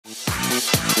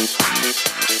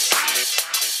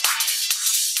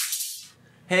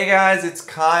Hey guys, it's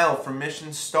Kyle from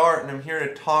Mission Start, and I'm here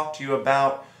to talk to you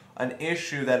about an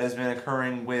issue that has been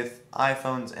occurring with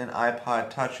iPhones and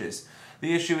iPod touches.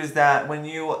 The issue is that when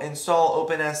you install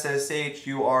OpenSSH,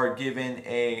 you are given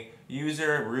a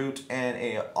user, root, and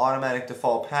a automatic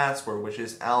default password, which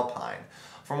is Alpine.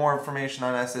 For more information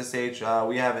on SSH,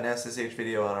 we have an SSH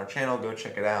video on our channel. Go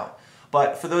check it out.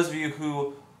 But for those of you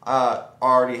who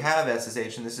already have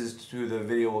SSH, and this is who the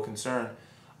video will concern,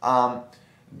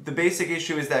 the basic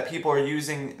issue is that people are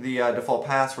using the default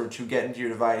password to get into your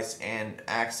device and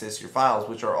access your files,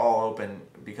 which are all open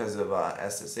because of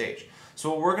SSH. So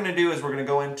what we're going to do is we're going to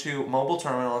go into Mobile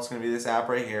Terminal. It's going to be this app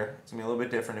right here. It's going to be a little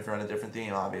bit different if you're on a different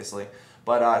theme, obviously.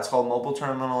 But it's called Mobile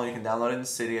Terminal. You can download it in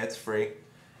Cydia. It's free.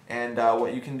 And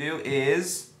what you can do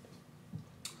is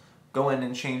go in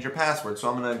and change your password.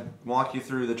 So I'm going to walk you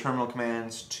through the terminal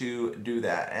commands to do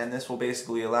that. And this will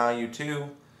basically allow you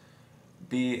to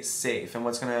be safe. And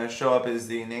what's going to show up is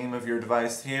the name of your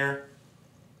device here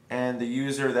and the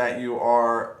user that you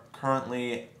are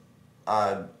currently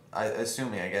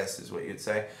assuming, I guess is what you'd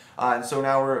say. And so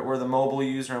now we're the mobile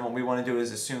user, and what we want to do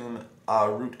is assume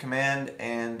root command,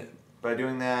 and by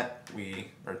doing that, we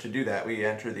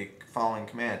enter the following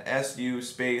command: su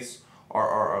space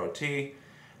rrot,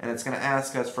 and it's going to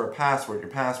ask us for a password. Your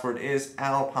password is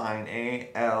Alpine,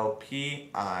 A-L-P-I-N-E.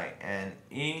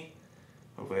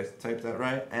 Hopefully I typed that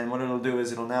right. And what it'll do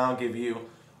is it'll now give you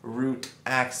root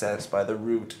access by the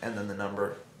root and then the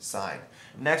number sign.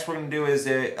 Next we're going to do is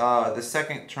the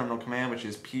second terminal command, which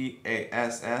is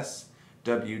PASSWD.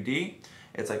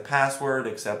 It's like password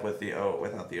except with the O,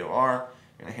 without the OR.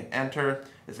 You're going to hit enter.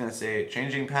 It's going to say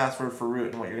changing password for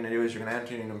root, and what you're going to do is you're going to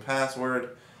enter your new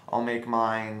password. I'll make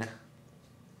mine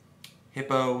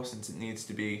hippo since it needs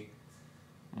to be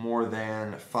more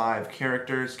than 5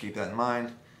 characters. Keep that in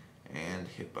mind. And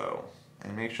hippo,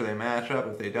 and make sure they match up.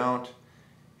 If they don't,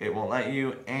 it won't let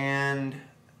you. And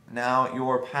now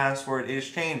your password is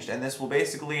changed, and this will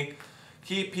basically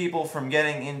keep people from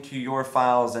getting into your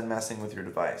files and messing with your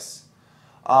device.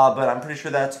 But I'm pretty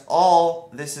sure that's all.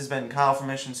 This has been Kyle from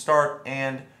Mission Start,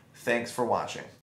 and thanks for watching.